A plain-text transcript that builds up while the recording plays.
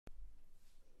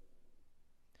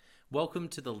Welcome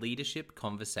to the Leadership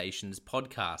Conversations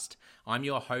podcast. I'm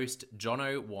your host,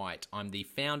 Jono White. I'm the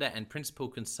founder and principal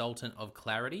consultant of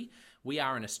Clarity. We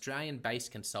are an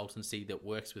Australian-based consultancy that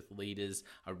works with leaders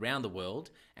around the world,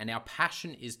 and our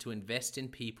passion is to invest in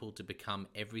people to become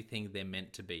everything they're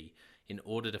meant to be in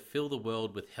order to fill the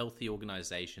world with healthy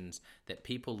organizations that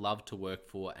people love to work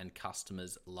for and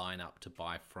customers line up to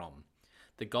buy from.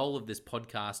 The goal of this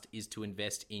podcast is to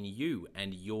invest in you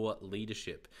and your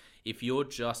leadership. If you're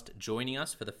just joining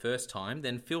us for the first time,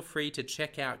 then feel free to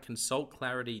check out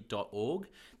consultclarity.org.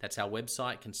 That's our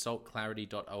website,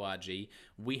 consultclarity.org.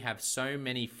 We have so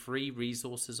many free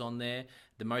resources on there,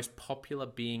 the most popular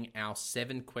being our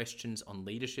 7 Questions on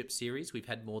Leadership series. We've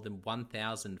had more than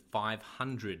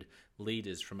 1,500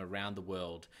 leaders from around the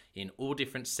world in all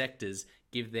different sectors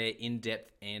give their in-depth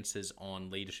answers on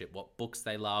leadership, what books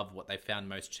they love, what they found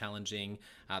most challenging,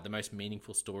 the most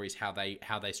meaningful stories, how they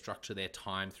structure their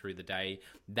time through the day.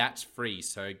 That's free,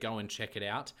 so go and check it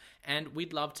out. And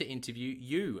we'd love to interview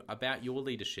you about your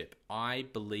leadership. I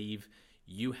believe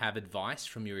you have advice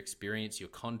from your experience, your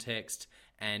context,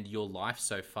 and your life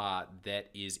so far that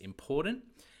is important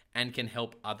and can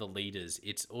help other leaders.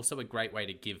 It's also a great way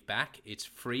to give back. It's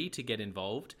free to get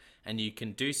involved, and you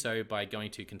can do so by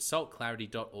going to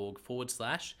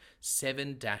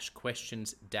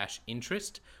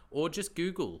consultclarity.org/7-questions-interest, or just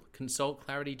Google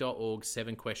consultclarity.org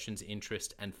 7 questions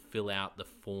interest and fill out the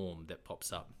form that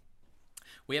pops up.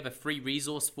 We have a free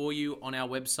resource for you on our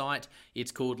website.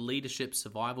 It's called Leadership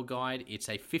Survival Guide. It's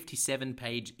a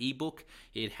 57-page ebook.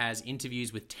 It has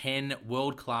interviews with 10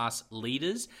 world-class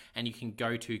leaders, and you can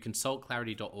go to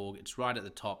consultclarity.org. It's right at the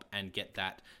top, and get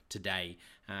that today.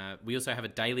 We also have a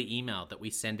daily email that we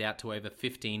send out to over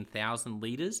 15,000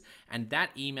 leaders, and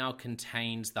that email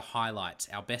contains the highlights,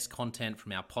 our best content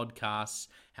from our podcasts,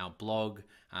 our blog,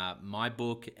 my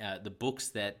book, the books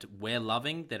that we're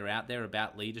loving that are out there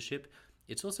about leadership.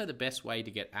 It's also the best way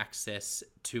to get access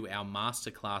to our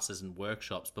masterclasses and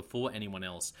workshops before anyone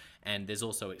else. And there's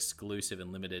also exclusive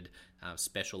and limited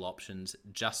special options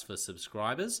just for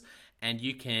subscribers. And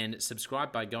you can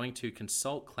subscribe by going to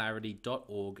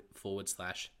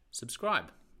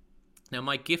consultclarity.org/subscribe. Now,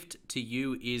 my gift to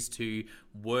you is to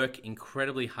work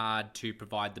incredibly hard to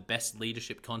provide the best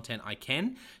leadership content I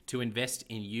can to invest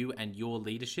in you and your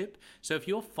leadership. So if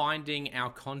you're finding our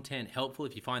content helpful,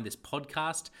 if you find this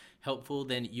podcast helpful,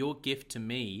 then your gift to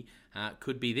me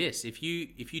could be this. If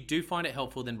you do find it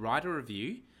helpful, then write a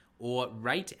review or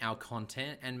rate our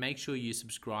content and make sure you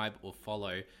subscribe or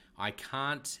follow. I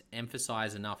can't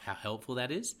emphasize enough how helpful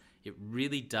that is. It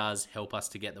really does help us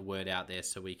to get the word out there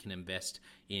so we can invest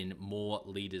in more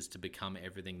leaders to become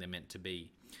everything they're meant to be.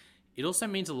 It also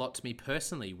means a lot to me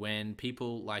personally when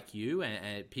people like you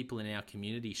and people in our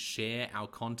community share our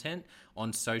content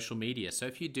on social media. So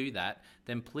if you do that,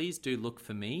 then please do look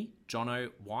for me,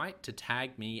 Jono White, to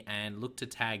tag me, and look to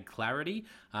tag Clarity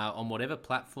on whatever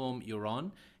platform you're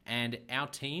on. And our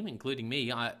team, including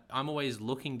me, I'm always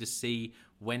looking to see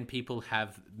when people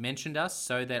have mentioned us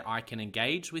so that I can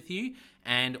engage with you.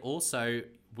 And also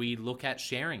we look at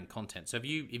sharing content. So if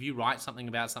you write something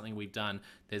about something we've done,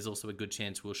 there's also a good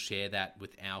chance we'll share that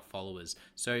with our followers.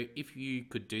 So if you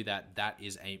could do that, that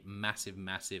is a massive,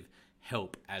 massive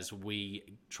help as we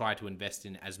try to invest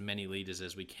in as many leaders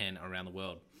as we can around the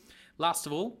world. Last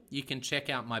of all, you can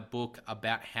check out my book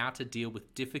about how to deal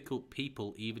with difficult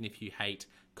people even if you hate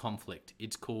conflict.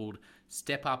 It's called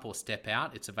Step Up or Step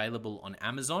Out. It's available on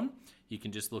Amazon. You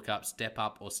can just look up Step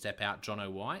Up or Step Out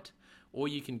Jono White, or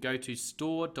you can go to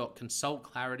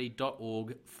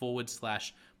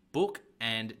store.consultclarity.org/book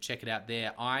and check it out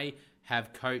there. I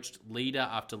have coached leader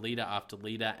after leader after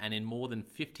leader, and in more than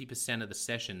 50% of the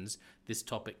sessions, this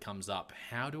topic comes up.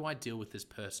 How do I deal with this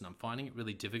person? I'm finding it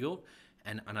really difficult,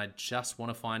 and I just want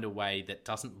to find a way that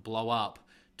doesn't blow up,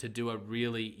 to do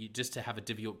just to have a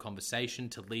difficult conversation,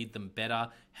 to lead them better.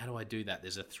 How do I do that?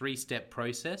 There's a 3-step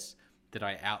process that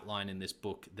I outline in this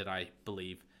book that I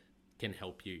believe can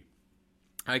help you.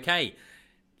 Okay,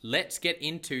 let's get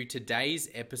into today's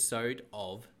episode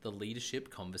of the Leadership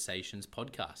Conversations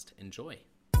podcast. Enjoy.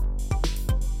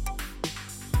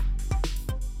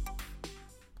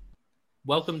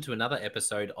 Welcome to another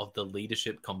episode of the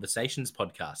Leadership Conversations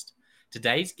podcast.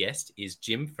 Today's guest is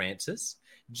Jim Frantzis.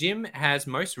 Jim has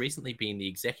most recently been the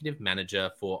Executive Manager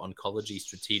for Oncology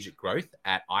Strategic Growth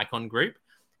at Icon Group,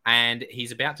 and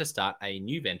he's about to start a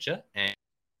new venture, and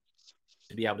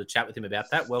to be able to chat with him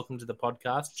about that. Welcome to the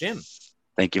podcast, Jim.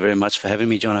 Thank you very much for having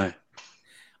me, Jono.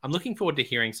 I'm looking forward to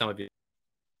hearing some of your...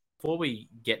 Before we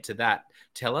get to that,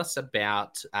 tell us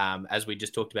about, as we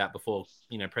just talked about before,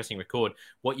 pressing record,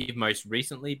 what you've most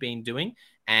recently been doing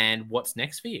and what's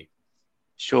next for you.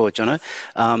 Sure, Jono.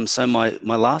 So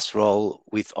my last role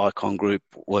with Icon Group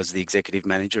was the executive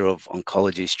manager of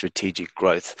oncology strategic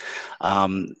growth,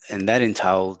 and that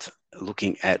entailed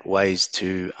looking at ways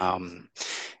to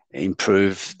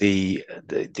improve the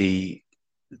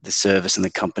service and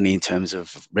the company in terms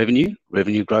of revenue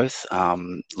growth,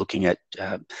 looking at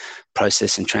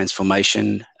process and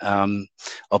transformation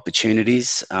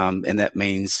opportunities, and that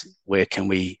means where can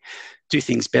we do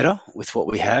things better with what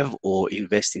we have or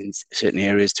invest in certain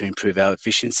areas to improve our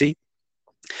efficiency.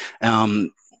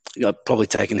 Um, Probably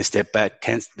taking a step back,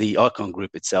 the Icon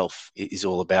Group itself is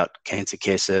all about cancer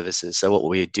care services. So what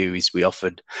we do is we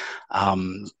offered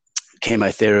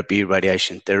chemotherapy,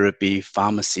 radiation therapy,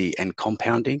 pharmacy, and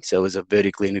compounding. So it was a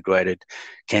vertically integrated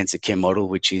cancer care model,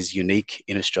 which is unique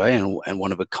in Australia and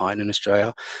one of a kind in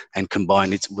Australia. And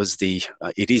combined,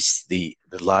 it is the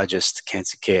largest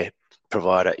cancer care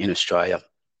provider in Australia.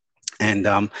 And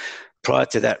prior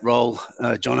to that role,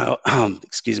 John,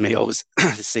 excuse me, I was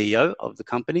the CEO of the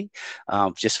company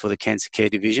just for the cancer care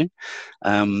division,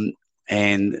 and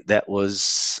that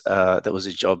was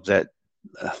a job that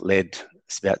led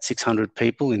about 600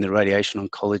 people in the radiation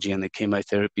oncology and the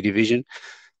chemotherapy division.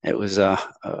 It was a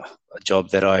job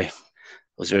that I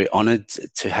was very honoured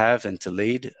to have and to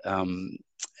lead,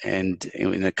 and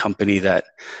in a company that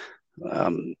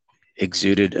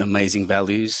exuded amazing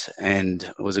values, and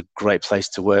it was a great place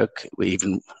to work. We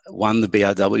even won the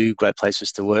BRW, Great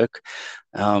Places to Work,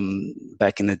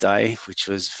 back in the day, which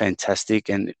was fantastic,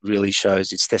 and it really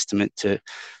shows its testament to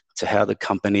how the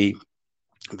company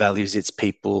values its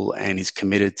people and is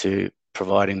committed to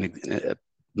providing an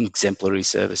exemplary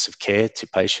service of care to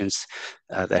patients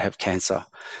that have cancer.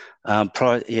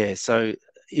 So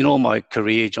in all my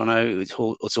career, Jono,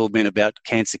 it's all been about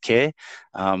cancer care.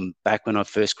 Back when I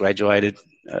first graduated,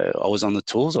 I was on the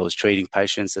tools. I was treating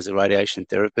patients as a radiation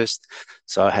therapist.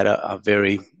 So I had a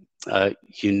very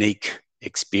unique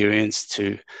experience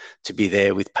to be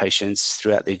there with patients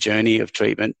throughout their journey of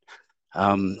treatment.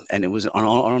 And it was an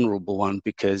honourable one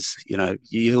because,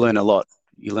 you learn a lot.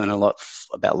 You learn a lot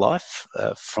about life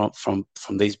from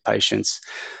these patients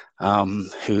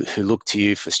who look to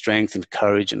you for strength and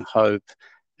courage and hope,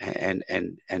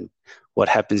 and what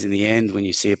happens in the end when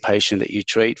you see a patient that you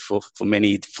treat for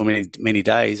many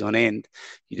days on end.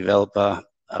 You develop a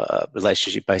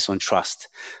relationship based on trust,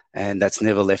 and that's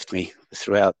never left me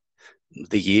throughout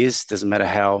the years. Doesn't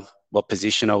matter what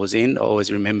position I was in, I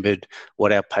always remembered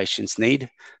what our patients need,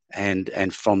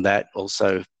 and from that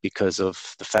also, because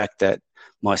of the fact that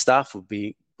my staff would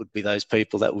be those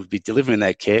people that would be delivering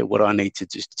that care, what I need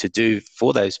to do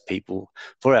for those people,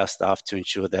 for our staff, to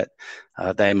ensure that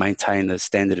they maintain the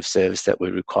standard of service that we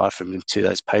require from them to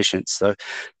those patients. So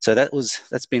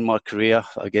that's been my career,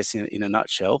 I guess, in a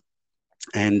nutshell.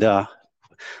 And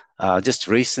just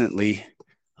recently,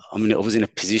 I was in a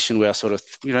position where I sort of,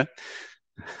 I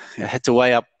had to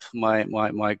weigh up my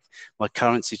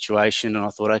current situation, and I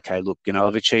thought, okay, look,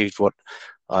 I've achieved what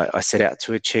I set out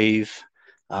to achieve,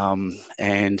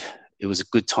 and it was a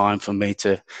good time for me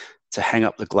to hang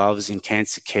up the gloves in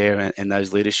cancer care and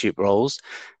those leadership roles,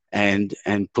 and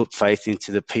put faith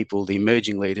into the people, the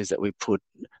emerging leaders that we put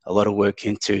a lot of work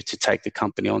into to take the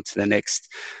company on to the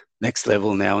next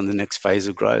level now, in the next phase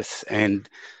of growth. And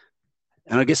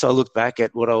I guess I look back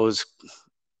at what I was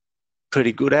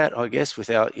pretty good at, I guess,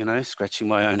 without, scratching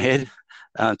my own head,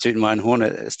 tooting my own horn,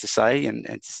 as to say, and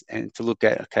to look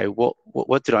at, okay,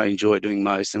 what did I enjoy doing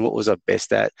most, and what was I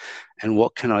best at, and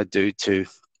what can I do to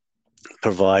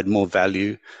provide more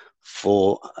value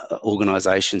for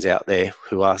organisations out there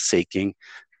who are seeking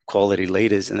quality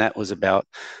leaders. And that was about,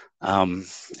 and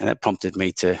that prompted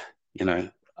me to,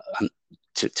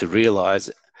 to realise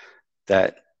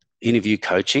that interview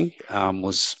coaching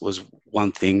was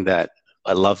one thing that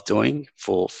I love doing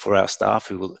for our staff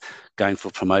who were going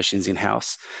for promotions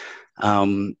in-house.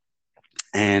 And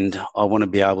I want to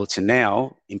be able to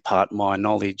now impart my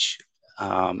knowledge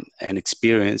and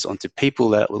experience onto people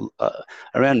that will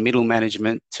around middle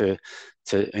management to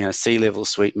C-level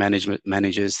suite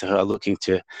managers who are looking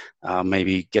to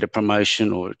maybe get a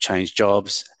promotion or change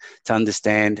jobs, to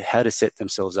understand how to set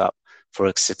themselves up for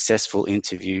a successful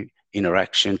interview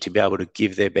interaction, to be able to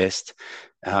give their best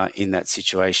in that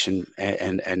situation,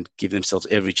 and give themselves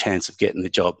every chance of getting the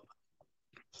job.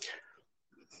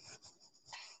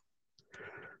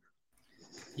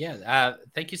 Yeah,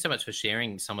 thank you so much for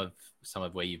sharing some of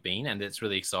where you've been, and it's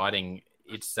really exciting.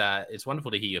 It's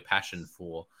wonderful to hear your passion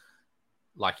for,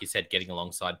 like you said, getting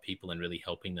alongside people and really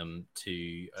helping them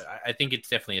to. I think it's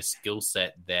definitely a skill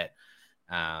set that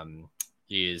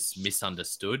is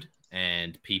misunderstood,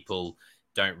 and people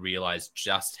don't realize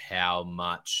just how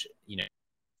much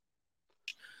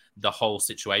the whole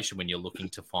situation when you're looking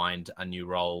to find a new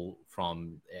role,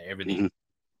 from everything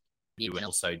you, and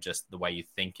also just the way you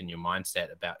think and your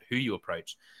mindset about who you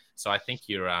approach. So I think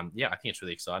you're, I think it's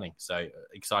really exciting. So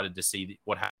excited to see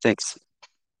what happens. Thanks.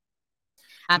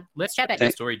 Let's chat about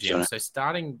your story, Jim. So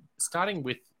starting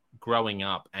with growing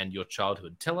up and your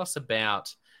childhood, tell us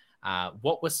about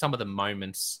what were some of the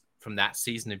moments from that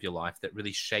season of your life that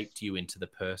really shaped you into the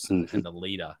person and the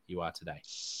leader you are today.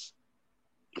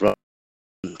 Right.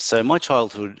 So my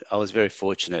childhood, I was very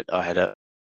fortunate. I had a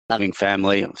loving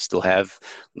family. I still have.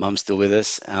 Mum's still with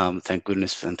us. Thank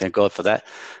goodness and thank God for that.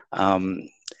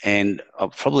 And I'll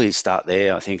probably start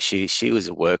there. I think she was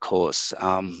a workhorse.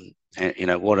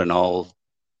 And what an old,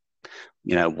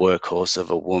 workhorse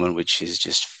of a woman, which is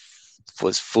just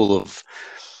was full of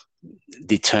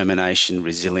determination,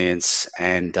 resilience,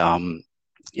 and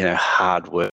hard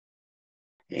work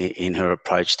in her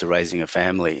approach to raising a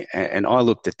family. And I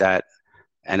looked at that,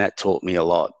 and that taught me a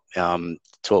lot.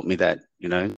 Taught me that you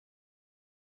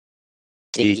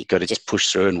got to just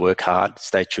push through and work hard,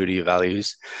 stay true to your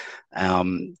values.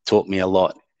 Taught me a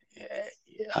lot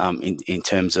in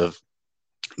terms of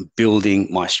building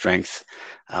my strength,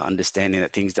 understanding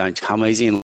that things don't come easy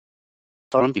in life.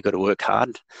 You've got to work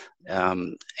hard.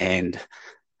 And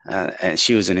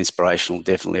she was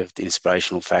definitely an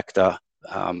inspirational factor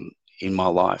in my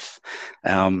life.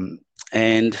 And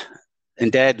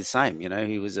Dad the same.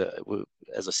 He was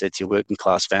as I said to you, working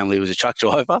class family. He was a truck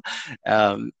driver.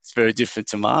 It's very different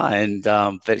to Ma,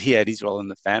 but he had his role in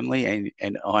the family,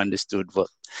 and I understood what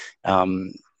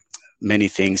many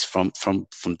things from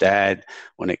Dad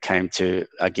when it came to,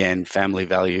 again, family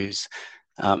values,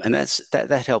 and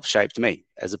that helped shape me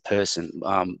as a person.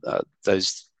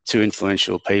 Those two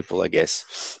influential people, I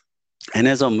guess. And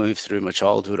as I moved through my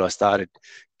childhood, I started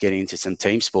getting into some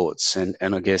team sports, and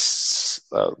I guess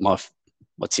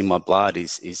what's in my blood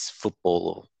is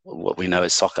football, or what we know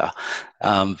as soccer.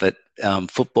 But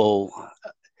football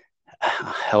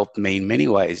helped me in many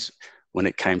ways when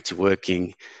it came to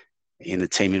working in a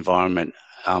team environment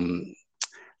in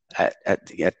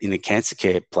a cancer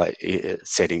care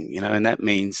setting, and that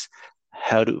means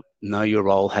how to know your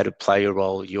role, how to play your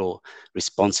role, your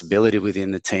responsibility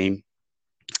within the team,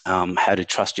 how to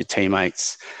trust your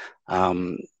teammates,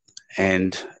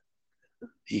 and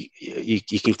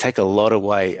you can take a lot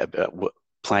away about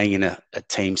playing in a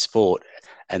team sport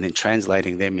and then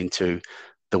translating them into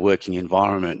the working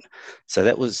environment. So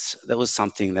that was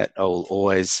something that I will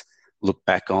always look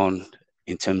back on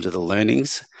in terms of the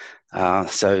learnings.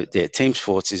 Team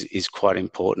sports is quite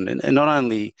important, and not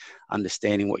only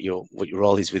understanding what your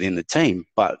role is within the team,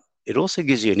 but it also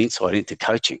gives you an insight into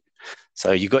coaching.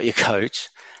 So you got your coach,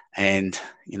 and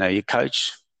your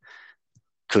coach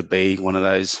could be one of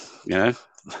those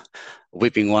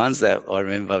whipping ones that I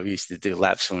remember we used to do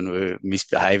laps when we were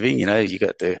misbehaving. You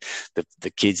got the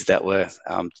kids that were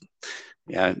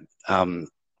the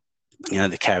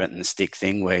carrot and the stick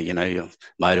thing, where you're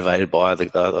motivated by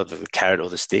the carrot or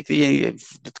the stick. The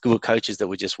good coaches that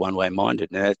were just one-way minded,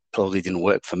 and that probably didn't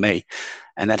work for me.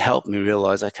 And that helped me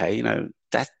realize, okay,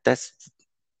 that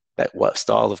what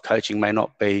style of coaching may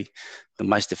not be the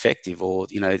most effective, or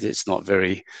it's not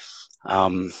very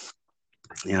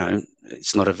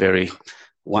it's not a very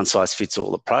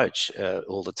one-size-fits-all approach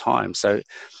all the time. So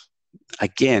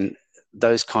again,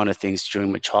 those kind of things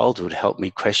during my childhood helped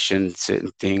me question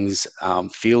certain things,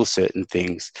 feel certain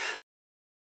things,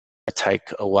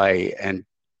 take away and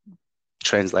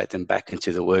translate them back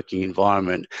into the working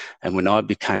environment. And when I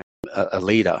became a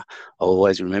leader, I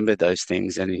always remembered those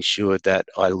things and ensured that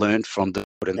I learned from the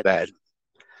good and the bad.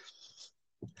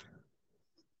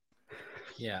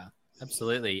 Yeah,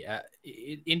 absolutely.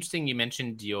 Interesting you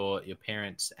mentioned your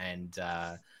parents, and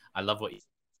I love what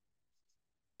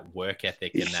work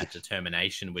ethic and that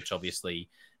determination, which obviously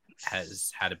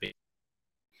has had a bit.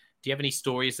 Do you have any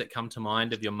stories that come to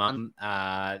mind of your mum?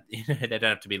 They don't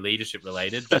have to be leadership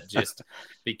related, but just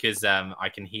because I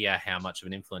can hear how much of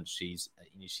an influence she's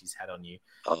had on you.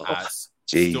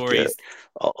 Stories,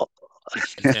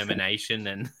 determination,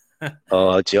 and I'm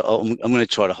going to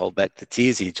try to hold back the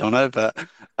tears here, Jono. But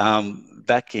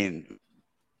back in,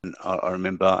 I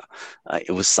remember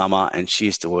it was summer, and she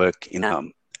used to work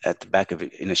in at the back of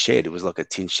it in a shed. It was like a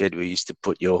tin shed where you used to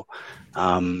put your,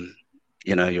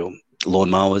 your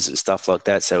lawnmowers and stuff like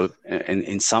that. So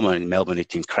in summer in Melbourne, it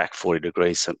can crack 40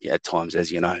 degrees at times,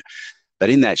 as you know. But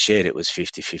in that shed, it was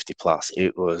 50 plus.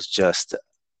 It was just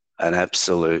an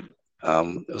absolute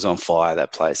it was on fire,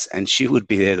 that place. And she would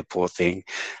be there, the poor thing,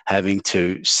 having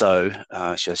to sew.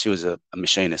 She was a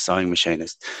machinist, sewing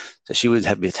machinist. So she would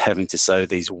be having to sew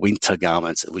these winter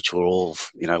garments, which were all,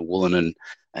 woolen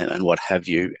and what have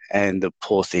you. And the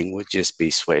poor thing would just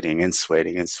be sweating and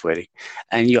sweating and sweating.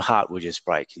 And your heart would just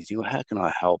break. You think, well, how can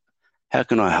I help? How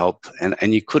can I help?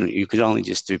 And you couldn't. You could only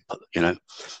just do,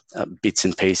 bits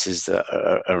and pieces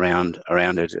around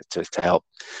it to help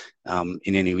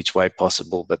in any which way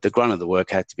possible. But the grunt of the work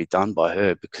had to be done by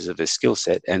her because of her skill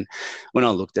set. And when I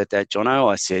looked at that, Jono,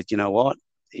 I said, you know what?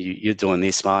 You're doing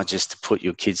this smart just to put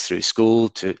your kids through school,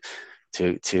 to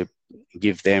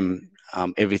give them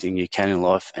everything you can in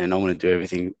life. And I want to do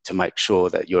everything to make sure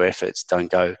that your efforts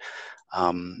don't go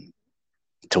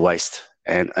to waste.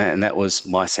 And that was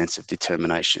my sense of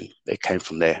determination. It came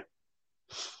from there.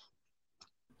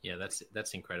 Yeah,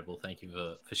 that's incredible. Thank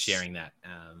you for sharing that.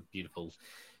 Beautiful.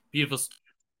 It's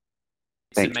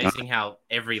Thanks, amazing how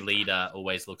every leader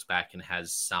always looks back and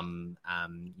has some,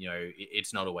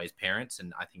 it's not always parents.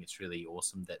 And I think it's really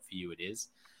awesome that for you it is.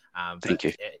 Thank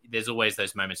you. There's always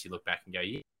those moments you look back and go,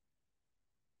 yeah,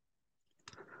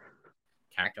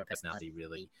 character, personality,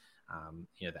 really,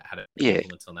 that had an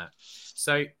influence on that.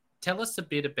 So tell us a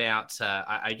bit about,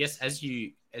 I guess, as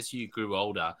you grew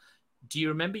older, do you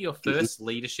remember your first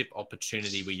leadership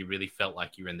opportunity where you really felt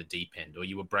like you were in the deep end, or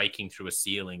you were breaking through a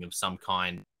ceiling of some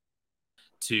kind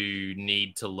to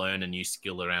need to learn a new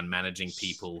skill around managing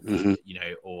people,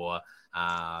 or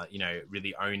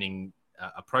really owning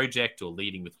a project or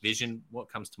leading with vision?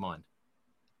 What comes to mind?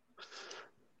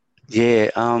 Yeah,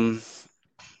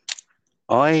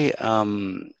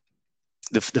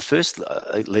 the first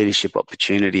leadership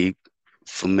opportunity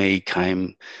for me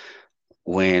came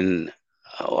when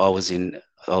I was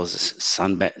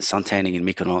suntanning in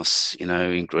Mykonos,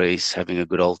 in Greece, having a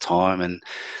good old time, and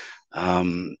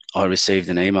I received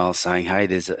an email saying, "Hey,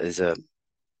 there's a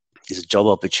job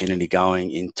opportunity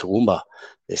going in Toowoomba.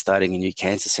 They're starting a new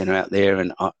cancer center out there,"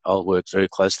 and I'll work very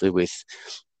closely with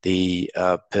the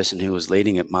person who was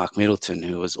leading it, Mark Middleton,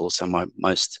 who was also my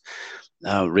most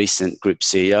recent group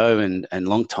CEO and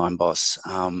longtime boss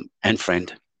and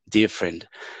friend, dear friend.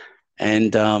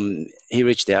 And he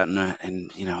reached out and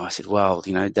I said, "Wow,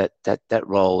 that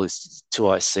role is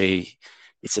 2IC.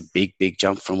 It's a big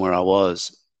jump from where I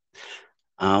was."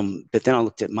 But then I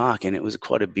looked at Mark, and it was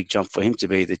quite a big jump for him to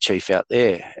be the chief out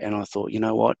there. And I thought, you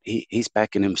know what? He's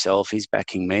backing himself. He's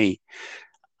backing me.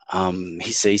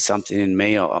 He sees something in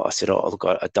me. I said, "Oh, look,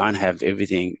 I don't have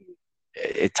everything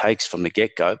it takes from the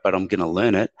get-go, but I'm going to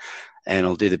learn it, and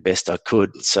I'll do the best I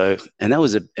could." So, and that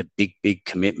was a big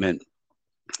commitment,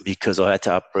 because I had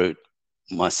to uproot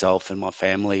myself and my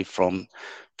family from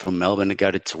Melbourne to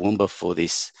go to Toowoomba for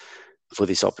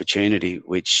this opportunity,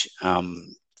 which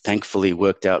thankfully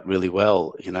worked out really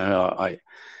well. I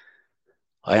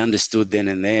understood then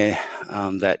and there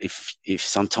that if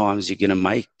sometimes you're going to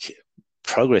make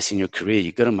progress in your career,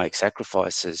 you've got to make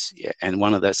sacrifices, and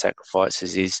one of those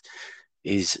sacrifices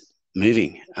is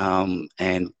moving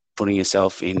and putting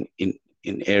yourself in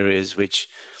areas which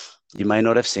you may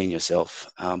not have seen yourself.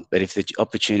 But if the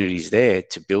opportunity is there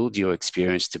to build your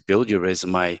experience, to build your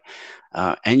resume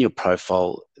and your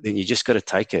profile, then you just got to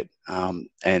take it. And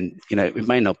it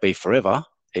may not be forever.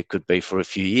 It could be for a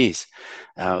few years.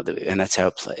 And that's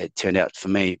how it turned out for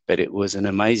me. But it was an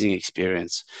amazing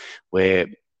experience where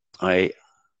I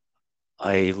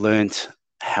learned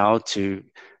how to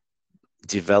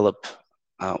develop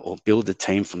or build a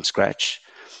team from scratch,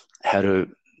 how to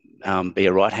be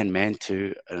a right-hand man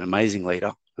to an amazing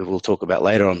leader, who we'll talk about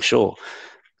later, I'm sure,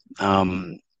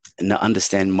 and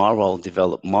understand my role,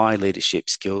 develop my leadership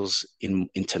skills in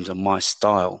terms of my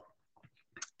style.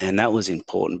 And that was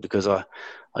important, because I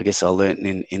guess I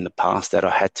learned in the past that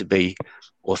I had to be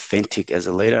authentic as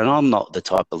a leader. And I'm not the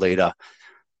type of leader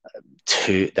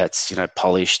that's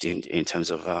polished in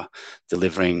terms of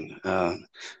delivering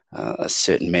a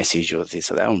certain message or this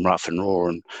or that. I'm rough and raw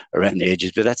and around the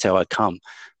edges, but that's how I come.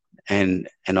 And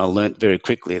I learned very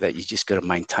quickly that you just got to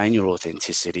maintain your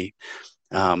authenticity,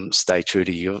 stay true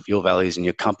to your values and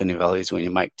your company values when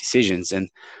you make decisions. And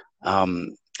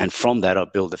from that, I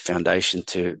build a foundation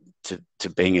to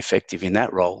being effective in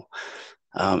that role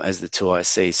as the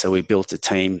 2IC. So we built a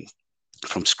team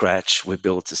from scratch. We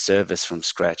built a service from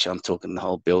scratch. I'm talking the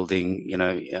whole building,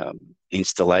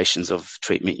 installations of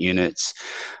treatment units,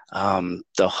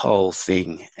 the whole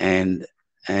thing. And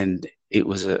it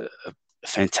was a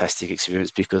fantastic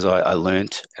experience, because I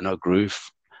learned and I grew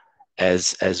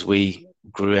as we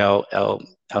grew our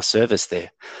service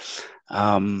there.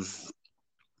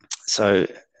 So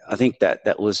I think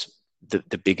that was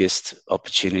the biggest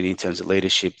opportunity in terms of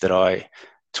leadership that I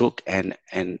took, and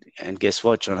guess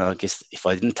what, John? I guess if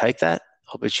I didn't take that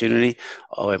opportunity,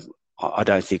 I I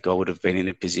don't think I would have been in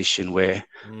a position where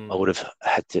I would have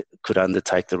could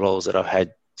undertake the roles that I've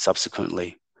had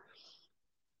subsequently.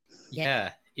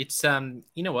 Yeah, it's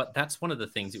you know what? That's one of the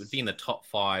things. It would be in the top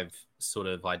 5 sort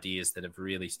of ideas that have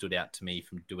really stood out to me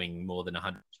from doing more than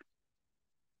 100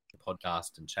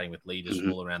 podcasts and chatting with leaders from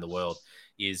Mm-hmm. all around the world.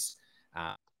 Is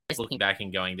looking back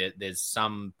and going, there's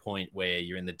some point where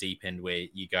you're in the deep end where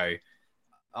you go,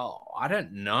 oh, I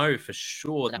don't know for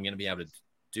sure that I'm going to be able to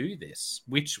do this.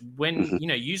 Which, when Mm-hmm.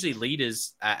 usually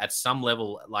leaders at some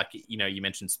level, like you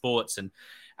mentioned sports, and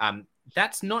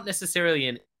that's not necessarily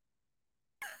an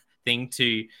thing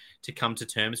to come to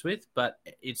terms with, but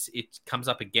it comes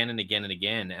up again and again and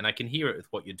again, and I can hear it with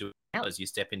what you're doing now as you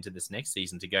step into this next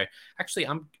season to go, actually,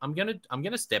 I'm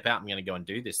gonna step out, I'm gonna go and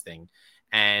do this thing.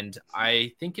 And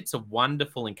I think it's a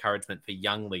wonderful encouragement for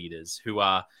young leaders who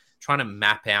are trying to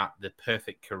map out the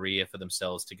perfect career for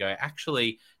themselves to go,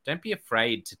 actually, don't be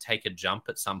afraid to take a jump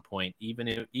at some point, even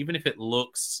if it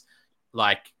looks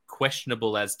like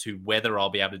questionable as to whether I'll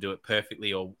be able to do it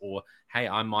perfectly, or hey,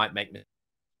 I might make mistakes,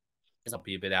 I'll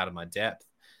be a bit out of my depth.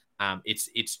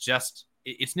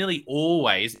 It's nearly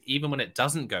always, even when it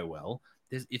doesn't go well,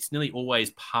 it's nearly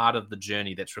always part of the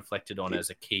journey that's reflected on as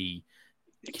a key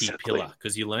Exactly. pillar,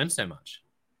 because you learn so much.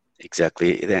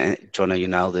 Exactly. Jono, you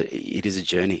nailed it. It is a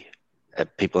journey.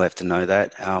 People have to know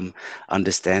that,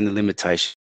 understand the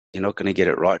limitation. You're not going to get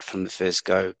it right from the first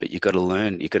go, but you've got to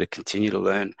learn. You've got to continue to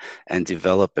learn and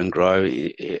develop and grow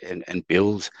and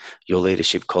build your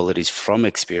leadership qualities from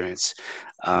experience.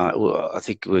 I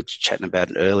think we were chatting about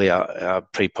it earlier,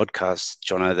 pre-podcast,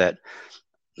 Jono, that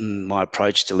my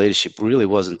approach to leadership really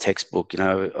wasn't textbook.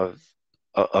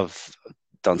 I've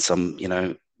done some,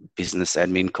 business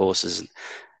admin courses,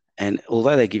 and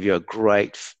although they give you a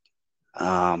great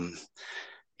um,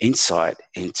 insight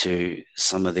into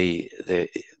some of the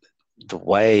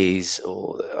ways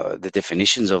or the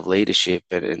definitions of leadership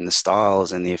and the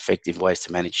styles and the effective ways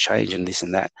to manage change and this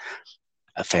and that,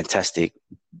 are fantastic.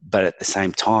 But at the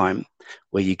same time,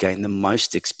 where you gain the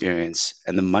most experience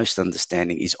and the most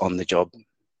understanding is on the job.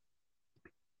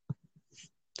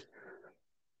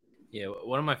 Yeah,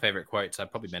 one of my favorite quotes, I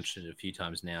probably mentioned it a few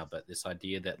times now, but this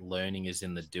idea that learning is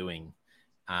in the doing.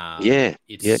 Yeah,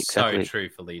 It's yeah, so exactly. true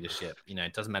for leadership.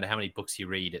 It doesn't matter how many books you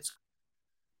read, it's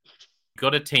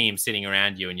got a team sitting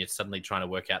around you and you're suddenly trying to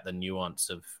work out the nuance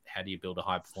of how do you build a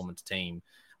high performance team.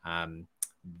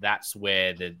 That's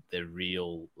where the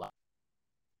real, like,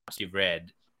 once you've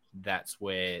read, that's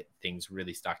where things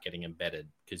really start getting embedded,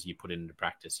 because you put it into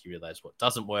practice, you realize what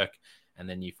doesn't work, and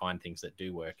then you find things that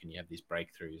do work, and you have these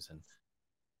breakthroughs. And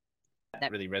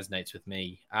that really resonates with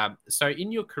me. So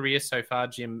in your career so far,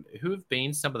 Jim, who have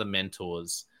been some of the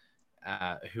mentors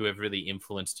who have really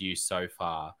influenced you so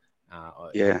far,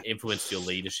 Yeah. influenced your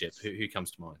leadership? Who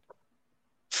comes to mind?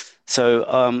 So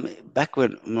back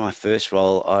when my first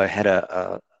role, I had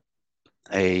a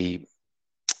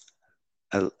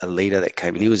a leader that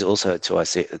came in. He was also at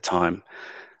 2IC at the time.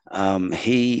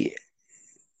 He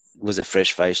was a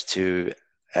fresh face to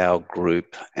our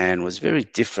group and was very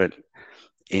different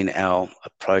in our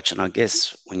approach. And I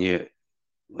guess when you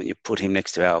put him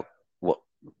next to what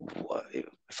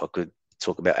if I could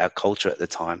talk about our culture at the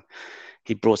time,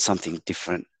 he brought something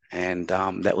different, and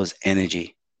that was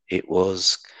energy. It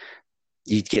was,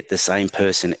 you'd get the same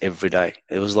person every day.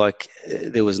 It was like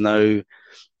there was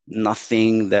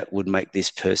nothing that would make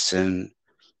this person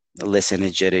less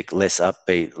energetic, less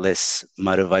upbeat, less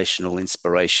motivational,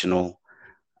 inspirational.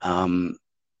 Um,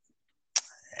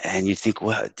 and you think,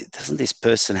 well, doesn't this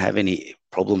person have any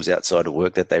problems outside of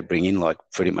work that they bring in, like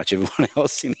pretty much everyone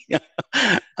else in here?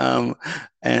 um,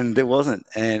 and there wasn't.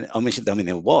 And I mean,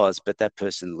 there was, but that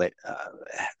person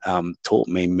taught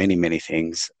me many, many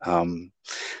things. From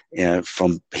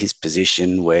his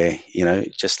position, where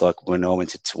just like when I went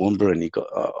to Toowoomba and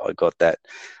I got that,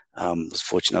 was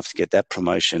fortunate enough to get that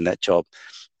promotion, that job.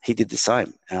 He did the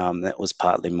same. That was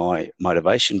partly my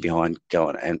motivation behind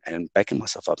going and backing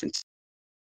myself up into.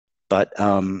 But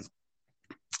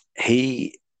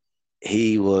he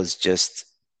was just,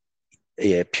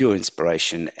 yeah, pure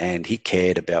inspiration, and he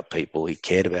cared about people. He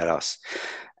cared about us,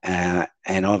 and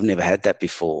I've never had that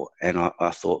before. And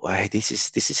I thought, well, hey, this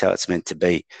is how it's meant to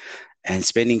be. And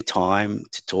spending time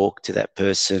to talk to that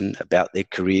person about their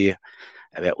career,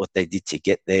 about what they did to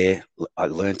get there, I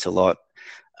learned a lot.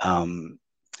 And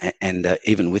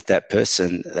even with that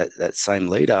person, that same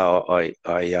leader, I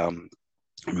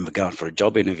remember going for a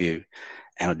job interview,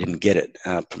 and I didn't get it,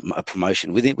 a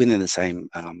promotion within the same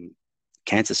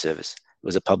cancer service. It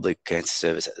was a public cancer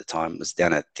service at the time. It was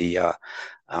down at the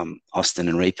Austin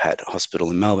and Repat Hospital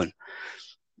in Melbourne.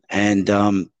 And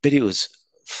but he was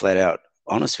flat out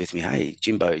honest with me. Hey,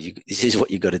 Jimbo, this is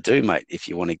what you got to do, mate, if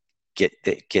you want to get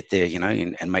there, you know,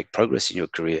 and make progress in your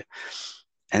career.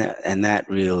 And that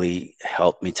really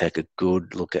helped me take a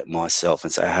good look at myself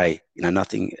and say, hey, you know,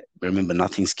 remember,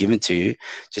 nothing's given to you.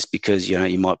 Just because, you know,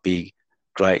 you might be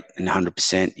great and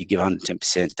 100%, you give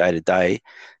 110% day to day.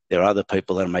 There are other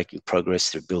people that are making progress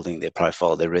through building their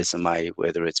profile, their resume,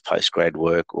 whether it's post-grad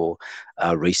work or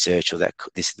research or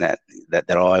this and that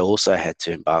I also had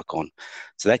to embark on.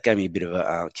 So that gave me a bit of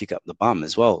a kick up the bum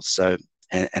as well. So,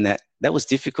 and that was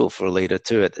difficult for a leader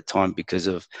too at the time because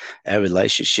of our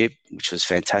relationship, which was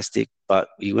fantastic. But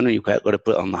you've got to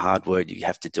put on the hard word. You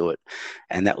have to do it,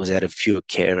 and that was out of pure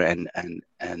care and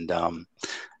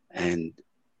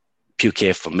pure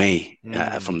care for me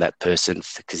from that person,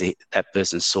 because that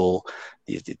person saw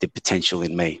the potential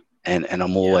in me, and I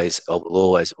will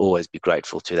always be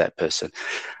grateful to that person.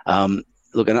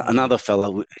 Look, another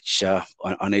fellow which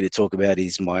I need to talk about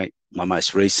is my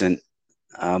most recent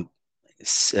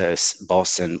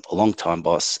boss and a long-time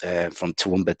boss from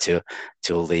Toowoomba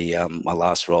till my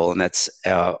last role, and that's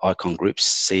our Icon Group's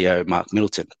CEO, Mark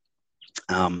Middleton.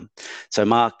 So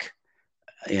Mark,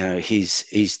 you know,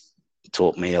 he's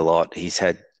taught me a lot. He's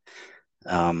had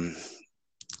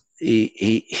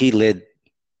he led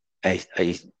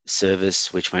a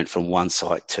service which went from one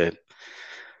site to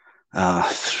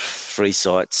 3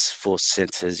 sites, 4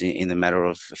 centres in the matter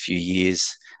of a few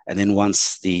years. And then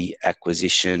once the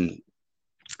acquisition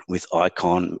with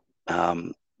Icon,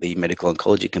 the medical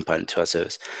oncology component to our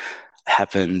service,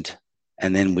 happened,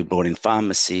 and then we brought in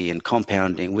pharmacy and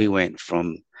compounding, we went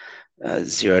from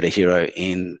 0 to hero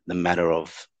in the matter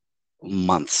of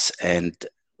months. And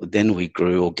then we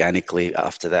grew organically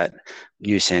after that.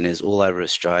 New centres all over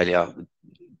Australia,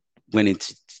 went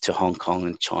into Hong Kong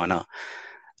and China.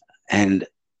 And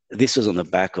this was on the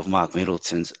back of Mark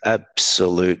Middleton's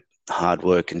absolute hard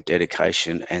work and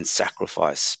dedication and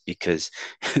sacrifice, because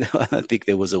I don't think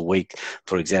there was a week,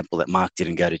 for example, that Mark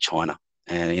didn't go to China.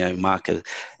 And, you know, Mark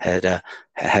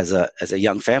has a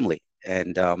young family,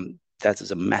 and that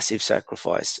was a massive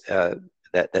sacrifice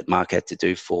that Mark had to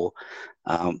do for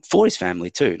his family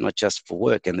too, not just for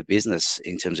work and the business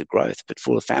in terms of growth, but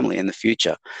for the family and the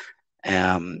future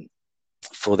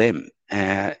for them.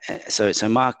 So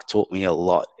Mark taught me a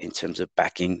lot in terms of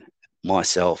backing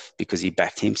myself, because he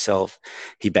backed himself,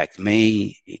 he backed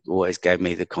me. He always gave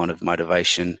me the kind of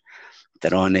motivation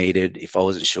that I needed. If I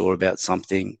wasn't sure about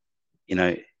something, you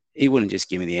know, he wouldn't just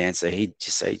give me the answer. He'd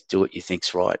just say, do what you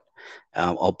think's right.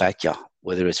 I'll back you,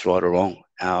 whether it's right or wrong.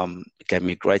 It gave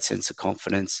me a great sense of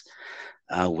confidence.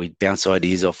 We'd bounce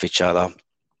ideas off each other.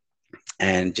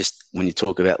 And just when you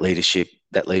talk about leadership,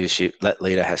 that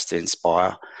leader has to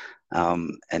inspire.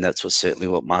 And that's certainly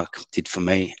what Mark did for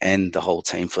me, and the whole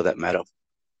team for that matter.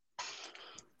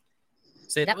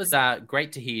 So that was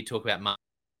great to hear you talk about Mark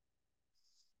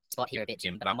spot here a bit,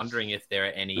 Jim. But I'm wondering if there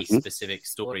are any specific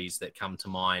stories that come to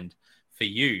mind for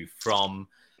you from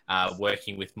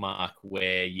working with Mark,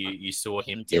 where you saw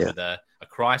him deal with a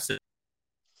crisis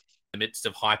in the midst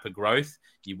of hyper growth.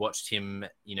 You watched him,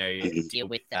 you know, deal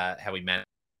with how he managed.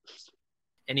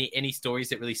 Any stories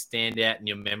that really stand out in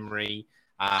your memory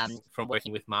from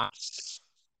working with Mark?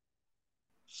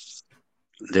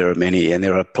 There are many, and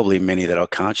there are probably many that I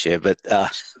can't share. But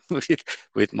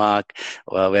with Mark,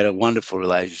 well, we had a wonderful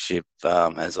relationship,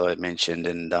 as I mentioned,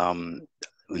 and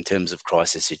in terms of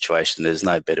crisis situation, there's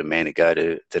no better man to go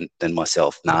to than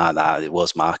myself. Nah, it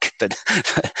was Mark. But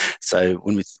so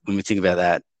when we think about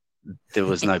that, there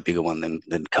was no bigger one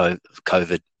than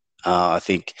COVID. I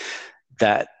think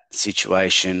that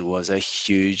situation was a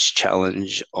huge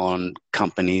challenge on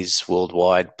companies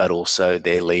worldwide, but also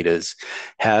their leaders,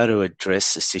 how to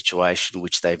address a situation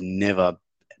which they've never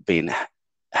been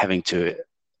having to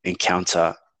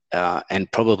encounter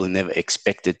and probably never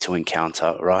expected to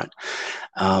encounter, right?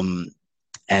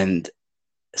 And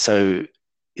so,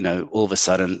 you know, all of a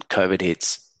sudden COVID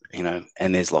hits, you know,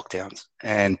 and there's lockdowns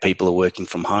and people are working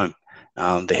from home.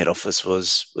 The head office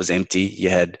was empty. You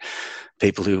had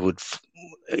people who would,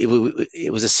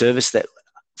 it was a service that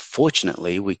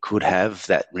fortunately we could have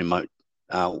that remote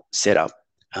setup.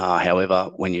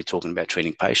 However, when you're talking about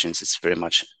treating patients, it's very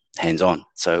much hands-on.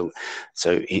 So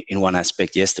in one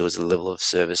aspect, yes, there was a level of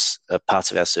service,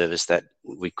 parts of our service that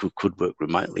we could work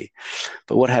remotely.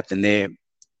 But what happened there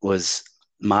was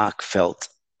Mark felt,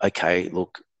 okay,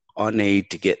 look, I need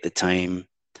to get the team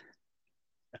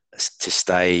to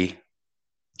stay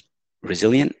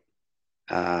resilient,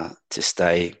 to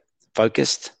stay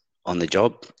focused on the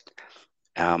job,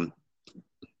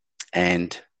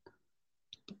 and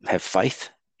have faith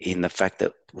in the fact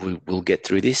that we will get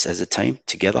through this as a team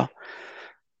together.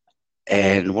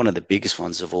 And one of the biggest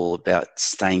ones of all about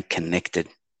staying connected,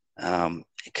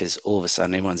 because all of a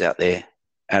sudden everyone's out there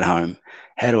at home.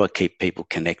 How do I keep people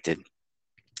connected?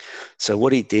 So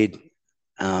what he did,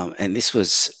 and this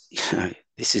was,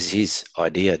 this is his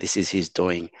idea, this is his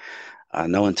doing.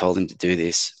 No one told him to do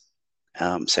this.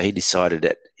 So he decided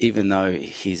that even though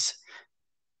his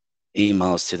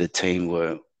emails to the team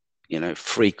were,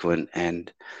 frequent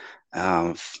and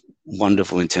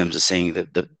wonderful in terms of seeing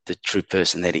the true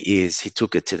person that he is, he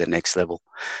took it to the next level.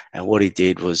 And what he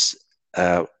did was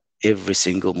every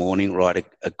single morning write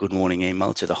a good morning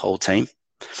email to the whole team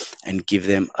and give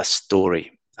them a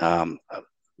story, not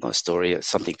a story,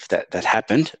 something that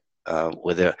happened,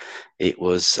 whether it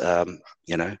was, an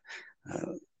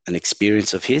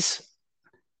experience of his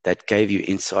that gave you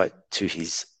insight to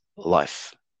his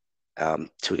life,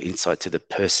 to insight to the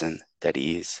person that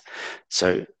he is.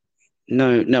 So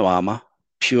no armor,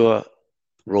 pure,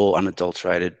 raw,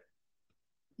 unadulterated,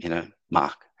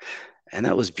 Mark. And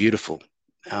that was beautiful.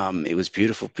 It was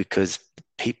beautiful because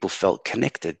people felt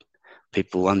connected.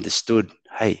 People understood,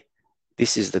 hey,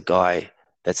 this is the guy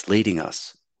that's leading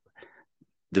us,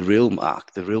 the real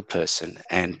Mark, the real person,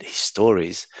 and his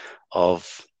stories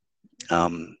of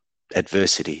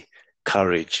adversity,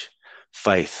 courage,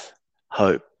 faith,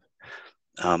 hope,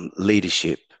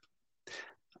 leadership,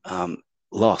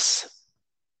 loss,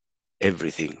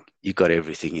 everything. You got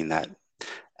everything in that.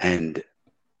 And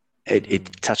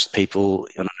it touched people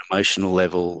on an emotional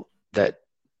level that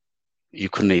you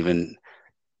couldn't even,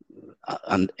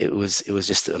 and it was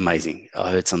just amazing.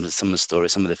 I heard some of the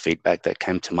stories, some of the feedback that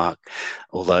came to Mark,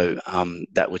 although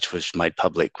that which was made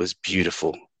public was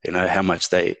beautiful. How much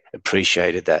they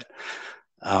appreciated that.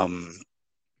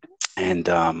 And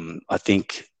I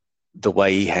think the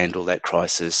way he handled that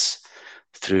crisis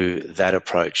through that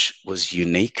approach was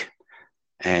unique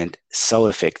and so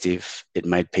effective. It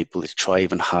made people try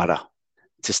even harder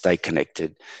to stay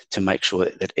connected, to make sure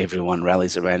that everyone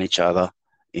rallies around each other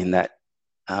in that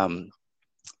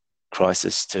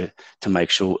crisis, to make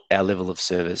sure our level of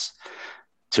service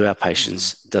to our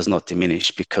patients does not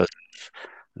diminish because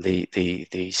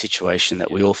the situation that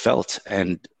we all felt,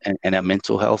 and our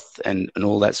mental health and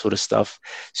all that sort of stuff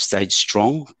stayed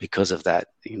strong because of that,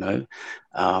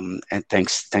 and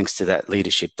thanks to that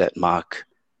leadership that Mark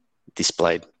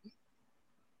displayed.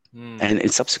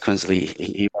 And subsequently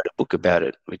he wrote a book about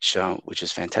it, which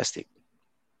is fantastic.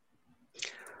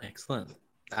 Excellent.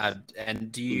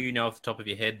 And do you know off the top of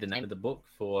your head the name of the book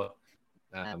for?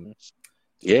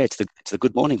 Yeah, it's the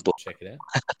Good Morning Book. Check it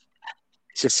out.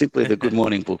 It's just simply the Good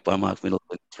Morning Book by Mark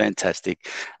Middleton. It's fantastic.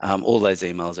 All those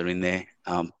emails are in there.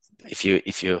 If you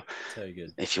So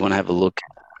good. If you want to have a look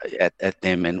at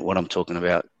them and what I'm talking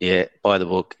about, buy the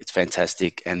book. It's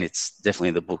fantastic, and it's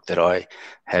definitely the book that I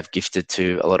have gifted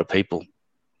to a lot of people.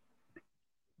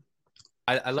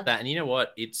 I love that. And you know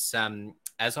what? It's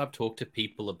as I've talked to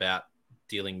people about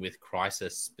dealing with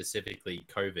crisis, specifically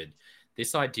COVID,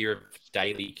 this idea of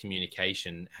daily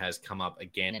communication has come up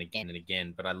again and again and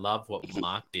again. But I love what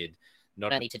Mark did,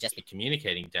 not only to just be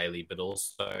communicating daily, but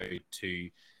also to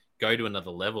go to another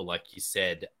level, like you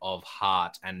said, of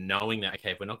heart, and knowing that,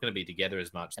 okay, if we're not going to be together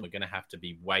as much, then we're going to have to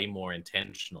be way more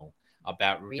intentional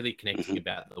about really connecting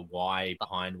about the why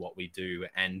behind what we do,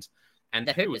 and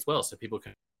the who as well, so people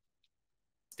can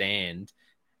understand,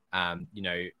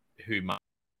 who Mark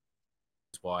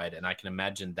is wide. And I can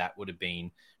imagine that would have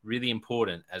been really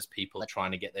important as people are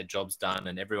trying to get their jobs done,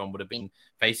 and everyone would have been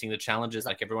facing the challenges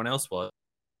like everyone else was.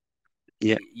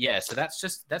 Yeah. So that's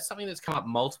something that's come up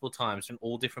multiple times from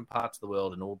all different parts of the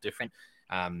world and all different,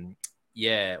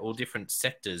 all different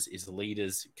sectors. Is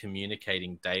leaders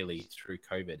communicating daily through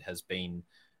COVID has been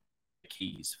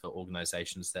keys for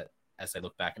organizations that, as they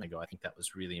look back and they go, I think that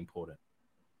was really important.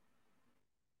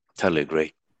 Totally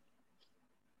agree.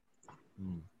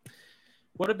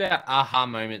 What about aha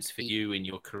moments for you in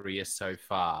your career so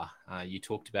far? You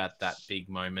talked about that big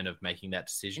moment of making that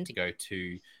decision to go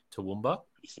to Toowoomba.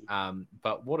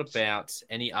 But what about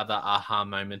any other aha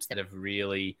moments that have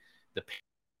really,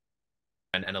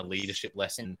 and a leadership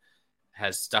lesson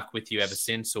has stuck with you ever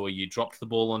since, or you dropped the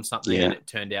ball on something and it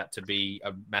turned out to be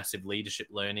a massive leadership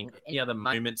learning? Any other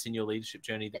moments in your leadership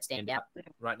journey that stand out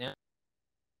right now?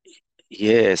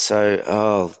 Yeah.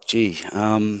 So,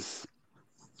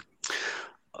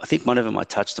 I think one of them I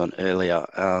touched on earlier.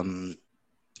 When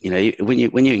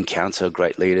you encounter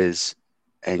great leaders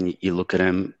and you look at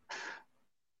them,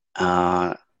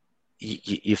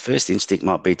 your first instinct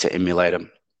might be to emulate them.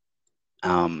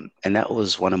 And that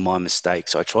was one of my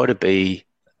mistakes. I tried to be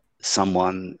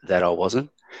someone that I wasn't.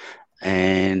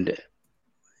 And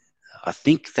I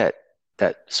think that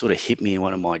sort of hit me in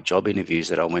one of my job interviews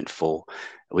that I went for,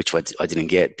 which I didn't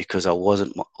get because I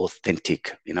wasn't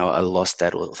authentic. I lost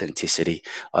that authenticity.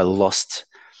 I lost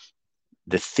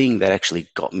the thing that actually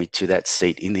got me to that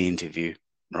seat in the interview,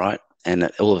 right? And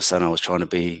all of a sudden I was trying to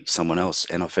be someone else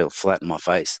and I felt flat in my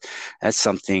face. That's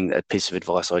something, a piece of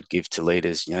advice I'd give to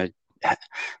leaders,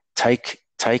 take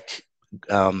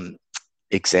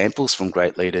examples from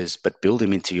great leaders, but build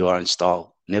them into your own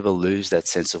style. Never lose that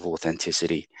sense of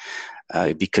authenticity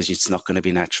because it's not going to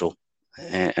be natural.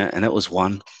 And that was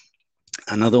one.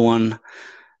 Another one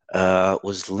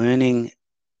was learning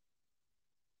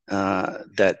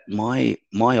that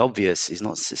my obvious is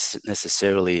not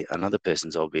necessarily another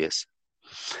person's obvious.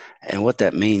 And what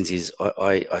that means is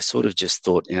I sort of just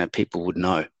thought, people would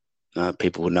know.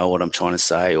 People would know what I'm trying to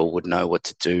say or would know what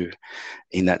to do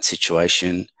in that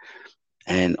situation.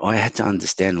 And I had to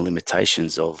understand the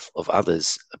limitations of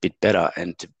others a bit better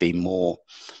and to be more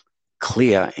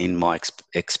clear in my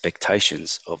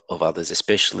expectations of others,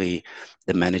 especially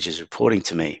the managers reporting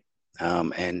to me,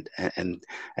 and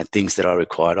things that I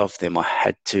required of them. I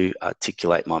had to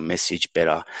articulate my message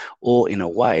better, or in a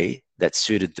way that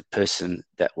suited the person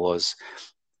that was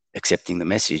accepting the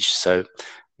message. So,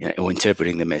 or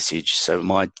interpreting the message. So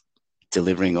my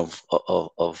delivering of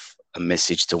a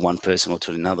message to one person or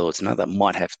to another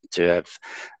might have to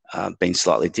have been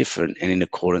slightly different and in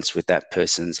accordance with that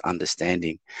person's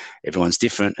understanding. Everyone's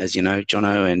different, as you know,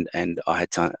 Jono, and I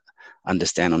had to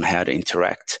understand on how to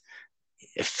interact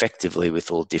effectively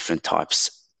with all different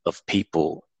types of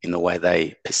people in the way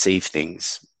they perceive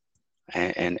things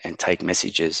and take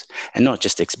messages, and not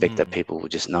just expect that people will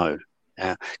just know.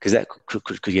 Because that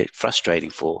could get frustrating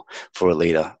for a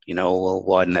leader. Well,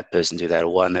 why didn't that person do that,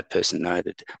 or why didn't that person know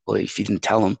that? Well, if you didn't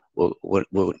tell them,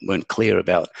 weren't clear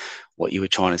about what you were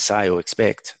trying to say or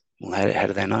expect, well, how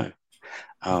do they know?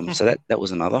 So that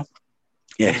was another.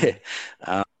 Yeah.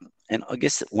 And I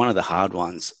guess one of the hard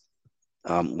ones,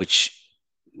 which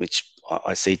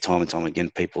I see time and time again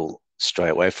people stray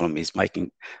away from, is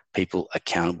making people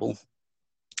accountable.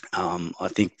 I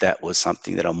think that was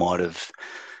something that I might have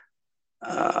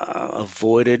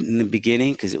avoided in the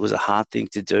beginning because it was a hard thing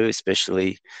to do,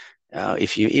 especially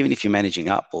even if you're managing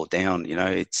up or down.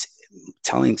 It's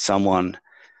telling someone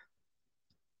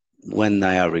when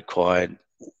they are required,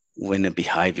 when a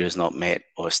behavior is not met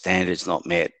or a standard is not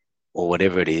met or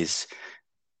whatever it is.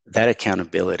 That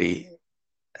accountability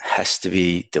has to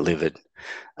be delivered,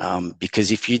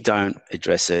 because if you don't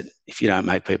address it, if you don't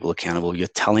make people accountable, you're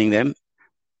telling them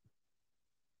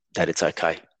that it's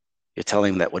okay. You're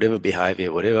telling them that whatever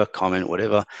behavior, whatever comment,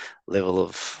 whatever level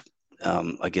of,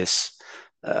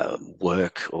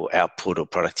 work or output or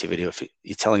productivity,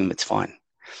 you're telling them it's fine.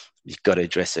 You've got to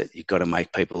address it. You've got to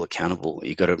make people accountable.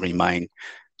 You've got to remain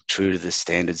true to the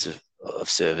standards of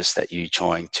service that you're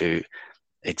trying to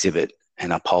exhibit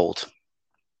and uphold.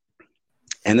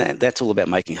 And that's all about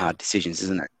making hard decisions,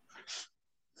 isn't it?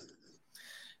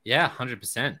 Yeah,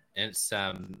 100%. And it's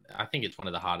I think it's one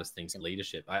of the hardest things in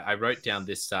leadership. I wrote down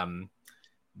this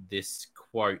this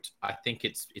quote. I think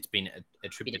it's been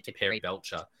attributed to Perry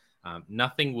Belcher.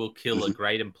 Nothing will kill a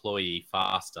great employee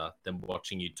faster than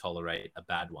watching you tolerate a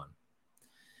bad one.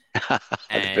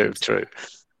 That's very true.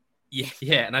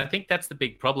 Yeah, and I think that's the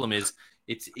big problem is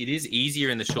it is easier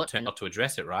in the short term not to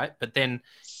address it, right? But then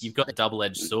you've got the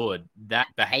double-edged sword. That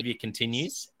behavior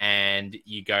continues and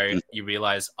you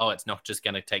realize, oh, it's not just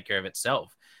going to take care of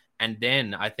itself. And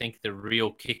then I think the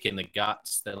real kick in the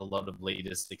guts that a lot of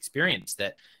leaders experience,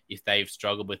 that if they've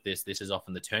struggled with this is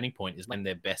often the turning point, is when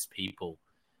their best people,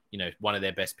 one of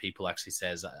their best people actually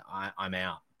says, I'm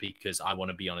out because I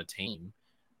want to be on a team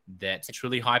that's a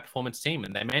truly high performance team.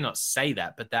 And they may not say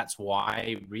that, but that's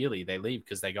why really they leave,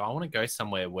 because they go, I want to go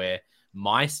somewhere where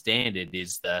my standard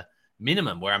is the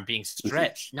minimum, where I'm being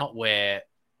stretched, not where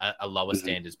a lower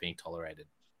standard is being tolerated.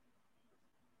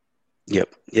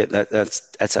 Yep. Yeah,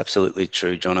 that's absolutely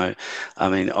true, Jono. I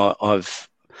mean,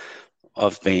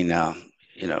 I've been,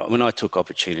 when I took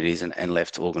opportunities and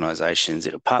left organisations,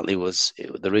 it partly was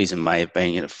the reason may have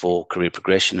been, for career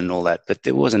progression and all that, but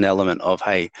there was an element of,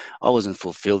 hey, I wasn't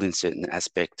fulfilled in certain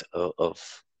aspect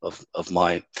of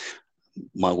my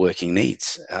working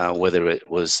needs, whether it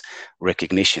was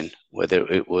recognition, whether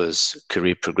it was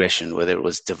career progression, whether it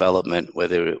was development,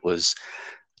 whether it was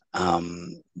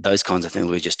those kinds of things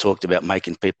we just talked about,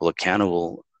 making people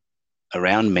accountable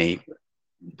around me,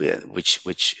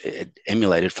 which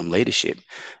emulated from leadership.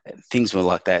 Things were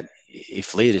like that.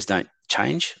 If leaders don't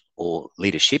change or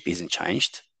leadership isn't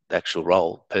changed, the actual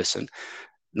role person,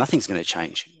 nothing's going to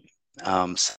change.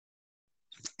 So,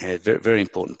 very, very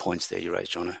important points there you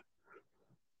raised, Jono.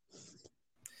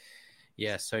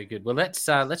 Yeah, so good. Well,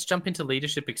 let's jump into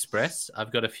Leadership Express.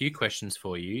 I've got a few questions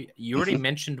for you. You already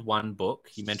mentioned one book.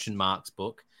 You mentioned Mark's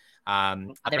book. Are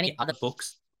there any other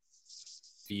books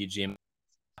for you, Jim?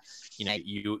 You know,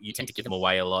 you tend to give them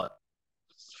away a lot.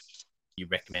 You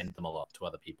recommend them a lot to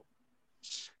other people.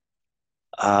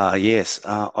 Yes,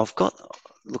 I've got.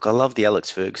 Look, I love the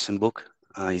Alex Ferguson book,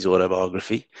 his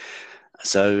autobiography.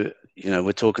 So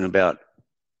we're talking about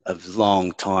a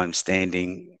long time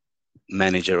standing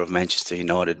manager of Manchester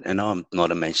United, and I'm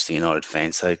not a Manchester United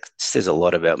fan, so it says a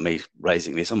lot about me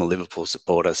raising this. I'm a Liverpool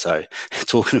supporter, so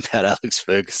talking about Alex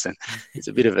Ferguson, it's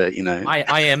a bit of a.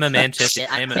 I am a Manchester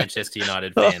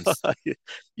United fan.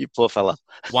 You poor fella.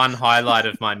 One highlight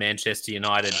of my Manchester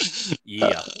United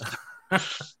year.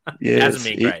 Yes, Hasn't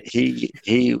been great.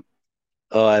 he.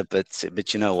 Oh,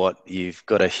 but you know what? You've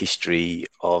got a history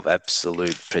of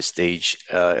absolute prestige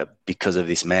because of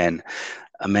this man.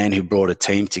 A man who brought a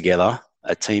team together,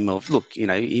 a team of, look,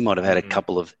 he might have had a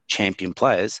couple of champion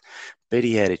players, but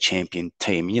he had a champion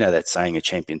team. You know that saying, a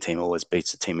champion team always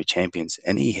beats a team of champions.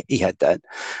 And he had that.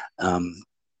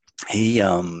 He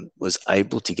was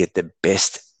able to get the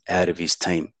best out of his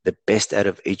team, the best out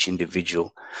of each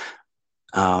individual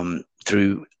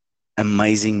through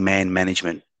amazing man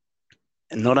management.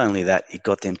 And not only that, he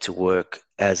got them to work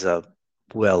as a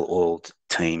well-oiled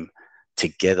team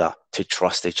together to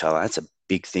trust each other. That's a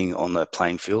big thing on the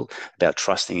playing field, about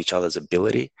trusting each other's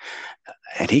ability.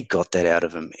 And he got that out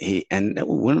of him. And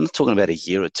we're not talking about a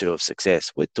year or two of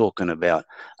success. We're talking about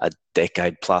a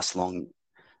decade plus long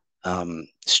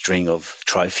string of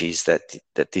trophies that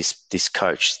this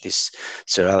coach, this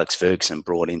Sir Alex Ferguson,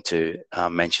 brought into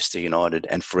Manchester United,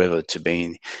 and forever to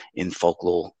be in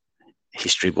folklore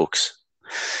history books.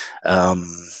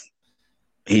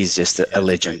 He's just a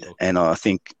legend, and I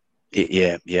think,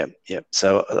 yeah.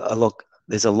 So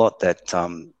there's a lot that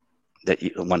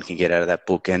one can get out of that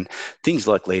book, and things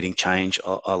like Leading Change.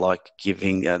 I like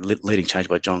giving Leading Change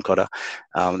by John Cotter.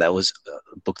 That was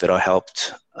a book that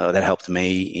that helped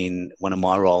me in one of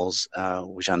my roles,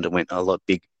 which underwent a lot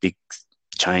big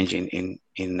change in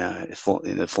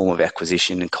the form of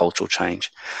acquisition and cultural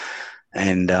change.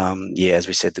 And as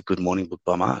we said, the Good Morning book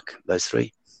by Mark. Those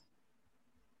three.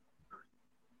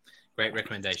 Great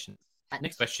recommendation.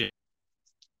 Next question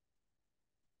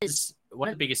is, one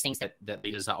of the biggest things that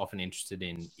leaders are often interested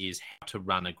in is how to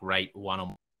run a great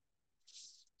one-on-one.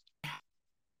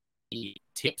 Any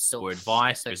tips or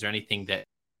advice? Or is there anything that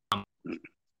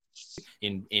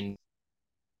in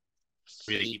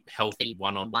really healthy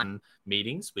one-on-one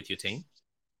meetings with your team?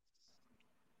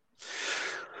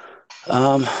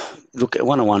 Look, at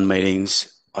one-on-one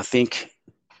meetings, I think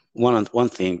one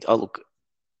thing.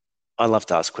 I love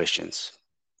to ask questions.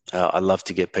 I love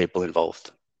to get people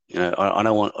involved. I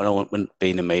don't want to be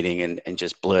in a meeting and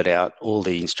just blurt out all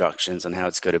the instructions on how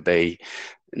it's going to be.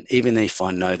 And even if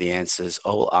I know the answers, I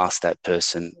will ask that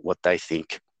person what they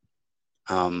think.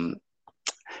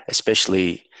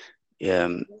 Especially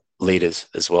leaders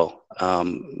as well,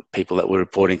 people that were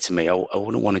reporting to me. I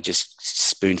wouldn't want to just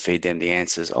spoon feed them the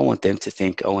answers. I want them to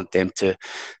think. I want them to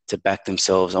back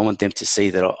themselves. I want them to see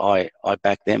that I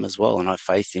back them as well, and I have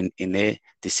faith in their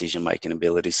decision-making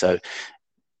ability. So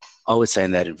I would say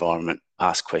in that environment,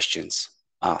 ask questions.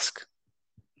 Ask.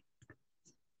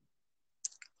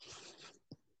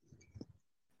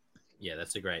 Yeah,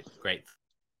 that's a great.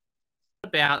 What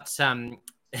about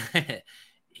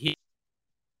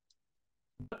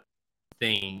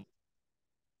thing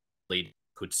lead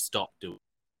could stop doing,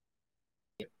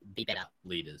 be better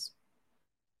leaders?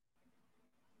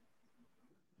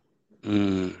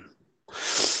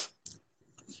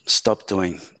 Stop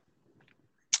doing.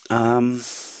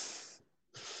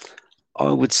 I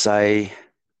would say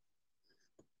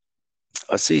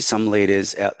I see some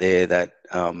leaders out there that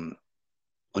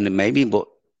maybe what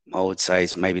I would say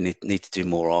is maybe need to do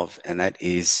more of, and that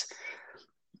is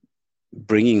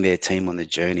bringing their team on the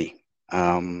journey.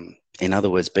 In other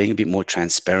words, being a bit more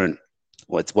transparent.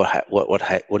 What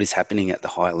is happening at the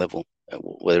higher level,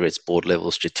 whether it's board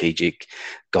level, strategic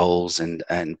goals and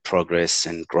progress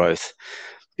and growth.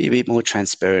 Be a bit more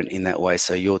transparent in that way,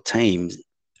 so your team,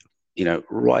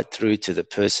 right through to the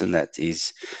person that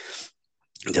is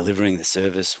delivering the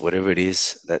service, whatever it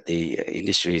is that the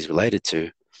industry is related to,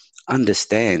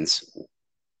 understands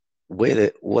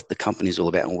what the company is all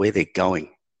about and where they're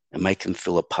going, and make them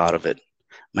feel a part of it.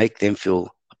 Make them feel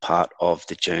a part of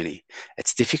the journey.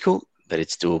 It's difficult, but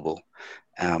it's doable.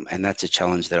 And that's a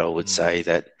challenge that I would say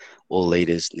that all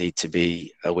leaders need to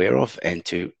be aware of and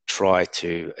to try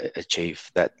to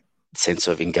achieve that sense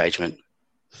of engagement.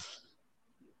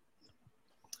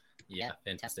 Yeah,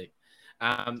 fantastic.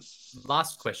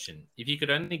 Last question. If you could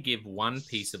only give one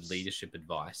piece of leadership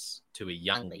advice to a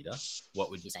young leader, what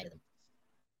would you say to them?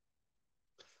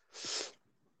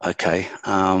 Okay.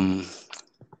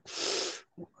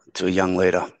 To a young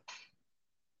leader,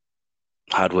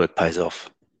 hard work pays off.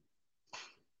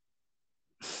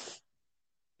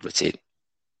 That's it.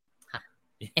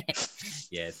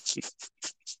 Yes.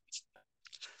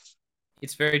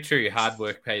 It's very true. Hard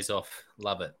work pays off.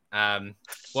 Love it.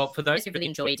 Well, for those who've really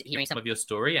enjoyed hearing some of your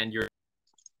story and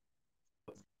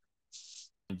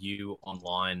you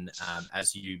online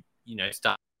as you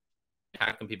start,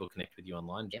 how can people connect with you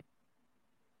online, Jim?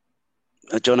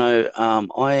 Jono,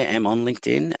 I am on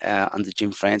LinkedIn under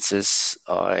Jim Frantzis.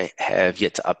 I have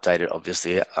yet to update it,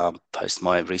 obviously, post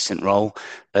my recent role,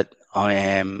 but I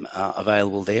am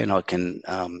available there, and I can.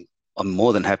 I'm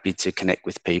more than happy to connect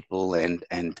with people and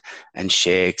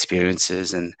share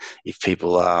experiences. And if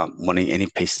people are wanting any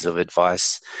pieces of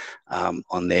advice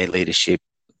on their leadership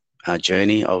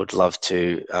journey, I would love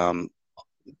to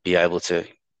be able to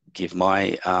give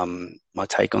my my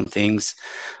take on things.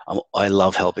 I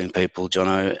love helping people,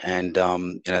 Jono, and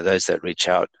those that reach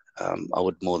out, I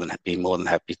would be more than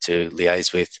happy to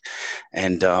liaise with,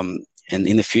 and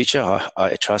in the future,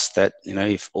 I trust that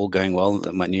if all going well,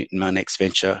 that my next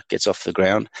venture gets off the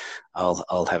ground,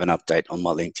 I'll have an update on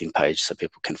my LinkedIn page so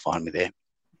people can find me there.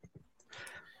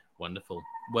 Wonderful.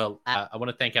 Well, I want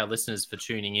to thank our listeners for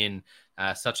tuning in.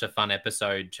 Such a fun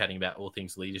episode chatting about all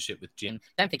things leadership with Jim.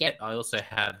 Don't forget, I also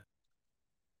have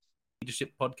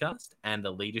leadership podcast and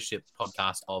the leadership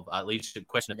podcast of leadership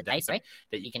question of the day,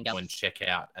 that you can go and check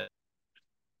out and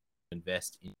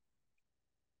invest in.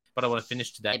 But I want to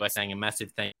finish today by saying a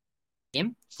massive thank you,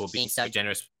 Jim, for being so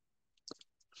generous,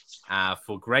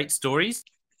 for great stories,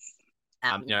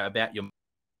 about your.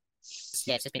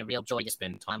 Yeah, it's just been a real joy to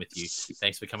spend time with you.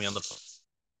 Thanks for coming on the podcast.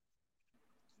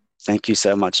 Thank you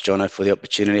so much, Jono, for the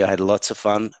opportunity. I had lots of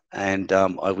fun, and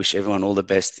I wish everyone all the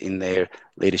best in their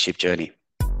leadership journey.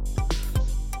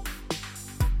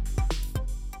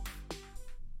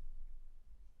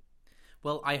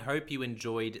 Well, I hope you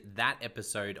enjoyed that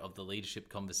episode of the Leadership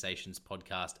Conversations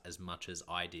podcast as much as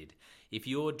I did. If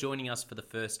you're joining us for the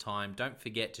first time, don't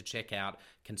forget to check out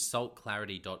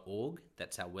consultclarity.org.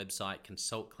 That's our website,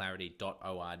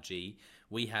 consultclarity.org.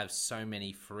 We have so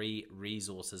many free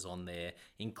resources on there,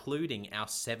 including our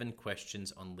 7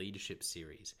 Questions on Leadership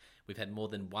series. We've had more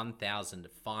than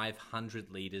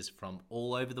 1,500 leaders from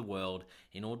all over the world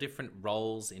in all different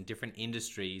roles, in different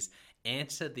industries,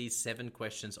 answer these 7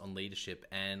 questions on leadership,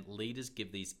 and leaders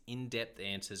give these in-depth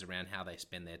answers around how they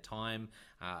spend their time,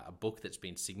 a book that's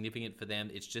been significant for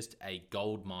them. It's just a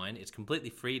gold mine. It's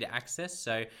completely free to access,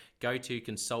 so go to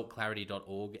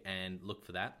consultclarity.org and look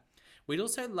for that. We'd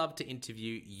also love to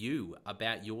interview you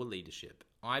about your leadership.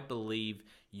 I believe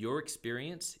your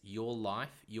experience, your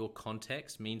life, your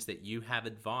context means that you have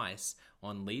advice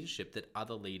on leadership that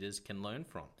other leaders can learn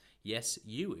from. Yes,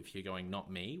 you. If you're going,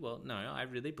 not me, well, no, I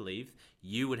really believe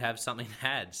you would have something to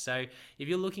add. So if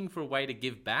you're looking for a way to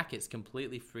give back, it's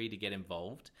completely free to get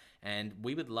involved. And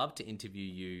we would love to interview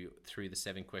you through the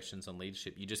 7 Questions on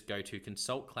Leadership. You just go to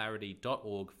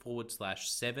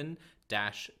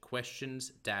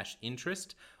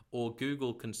consultclarity.org/7-questions-interest, or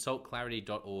Google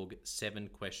consultclarity.org 7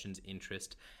 questions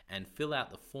interest and fill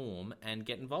out the form and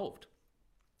get involved.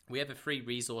 We have a free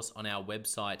resource on our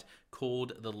website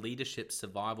called the Leadership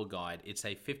Survival Guide. It's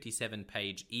a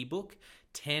 57-page ebook,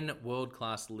 10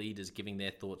 world-class leaders giving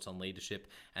their thoughts on leadership,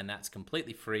 and that's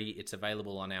completely free. It's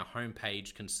available on our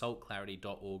homepage,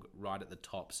 consultclarity.org, right at the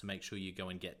top, so make sure you go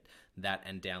and get that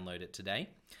and download it today.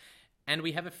 And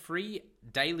we have a free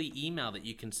daily email that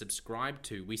you can subscribe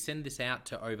to. We send this out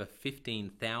to over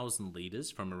 15,000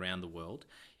 leaders from around the world.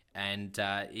 And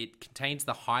it contains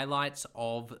the highlights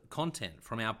of content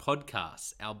from our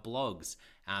podcasts, our blogs,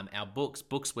 our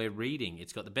books we're reading.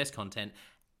 It's got the best content,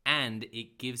 and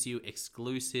it gives you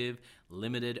exclusive,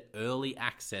 limited, early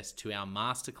access to our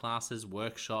masterclasses,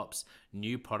 workshops,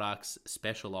 new products,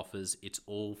 special offers. It's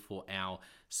all for our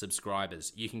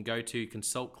subscribers. You can go to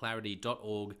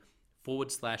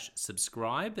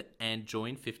consultclarity.org/subscribe and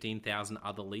join 15,000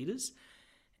 other leaders.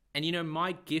 And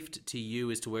my gift to you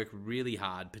is to work really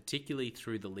hard, particularly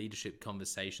through the Leadership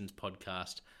Conversations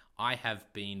podcast. I have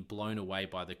been blown away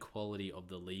by the quality of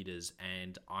the leaders,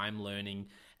 and I'm learning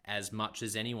as much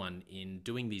as anyone in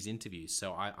doing these interviews.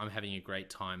 So I'm having a great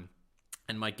time.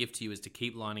 And my gift to you is to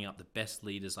keep lining up the best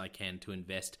leaders I can to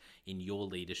invest in your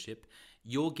leadership.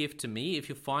 Your gift to me, if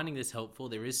you're finding this helpful,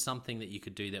 there is something that you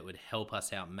could do that would help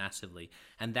us out massively.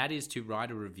 And that is to write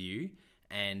a review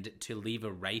and to leave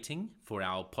a rating for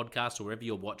our podcast or wherever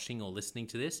you're watching or listening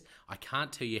to this. I can't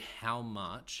tell you how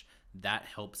much that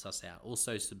helps us out.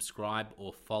 Also, subscribe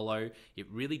or follow. It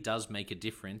really does make a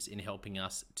difference in helping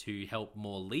us to help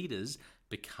more leaders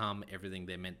become everything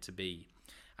they're meant to be.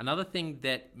 Another thing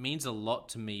that means a lot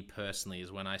to me personally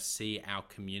is when I see our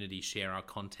community share our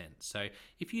content. So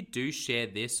if you do share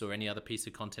this or any other piece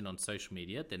of content on social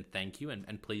media, then thank you,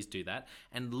 and please do that.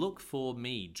 And look for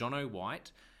me, John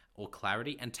O'White, or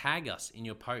Clarity, and tag us in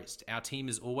your post. Our team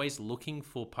is always looking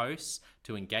for posts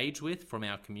to engage with from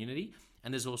our community,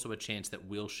 and there's also a chance that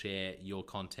we'll share your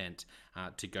content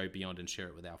to go beyond and share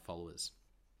it with our followers.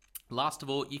 Last of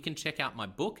all, you can check out my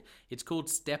book. It's called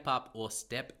Step Up or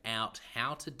Step Out: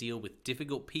 How to Deal with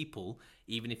Difficult People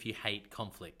Even If You Hate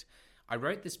Conflict. I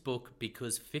wrote this book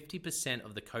because 50%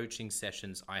 of the coaching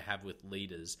sessions I have with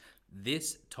leaders,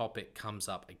 this topic comes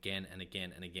up again and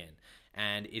again and again.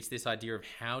 And it's this idea of,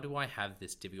 how do I have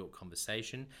this difficult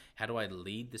conversation? How do I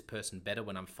lead this person better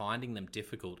when I'm finding them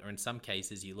difficult? Or in some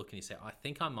cases, you look and you say, I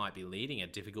think I might be leading a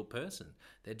difficult person.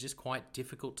 They're just quite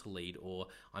difficult to lead, or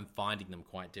I'm finding them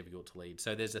quite difficult to lead.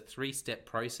 So there's a 3-step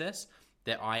process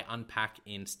that I unpack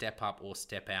in Step Up or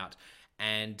Step Out.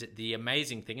 And the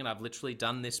amazing thing, and I've literally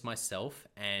done this myself,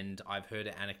 and I've heard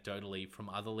it anecdotally from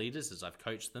other leaders as I've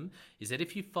coached them, is that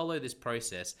if you follow this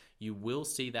process, you will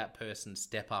see that person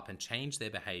step up and change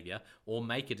their behavior or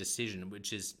make a decision,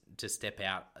 which is to step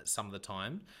out some of the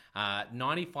time.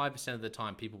 95% of the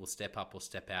time, people will step up or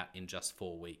step out in just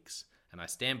 4 weeks. And I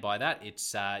stand by that.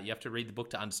 It's you have to read the book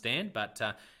to understand, but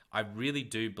I really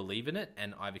do believe in it,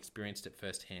 and I've experienced it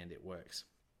firsthand. It works.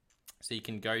 So you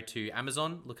can go to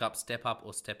Amazon, look up Step Up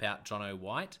or Step Out John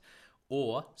O'White,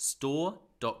 or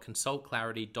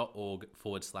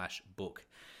store.consultclarity.org/book.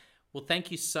 Well, thank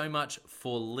you so much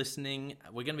for listening.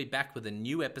 We're going to be back with a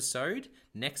new episode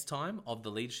next time of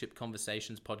the Leadership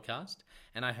Conversations podcast.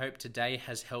 And I hope today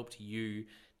has helped you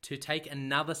to take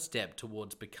another step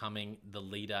towards becoming the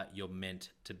leader you're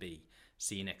meant to be.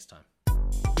 See you next time.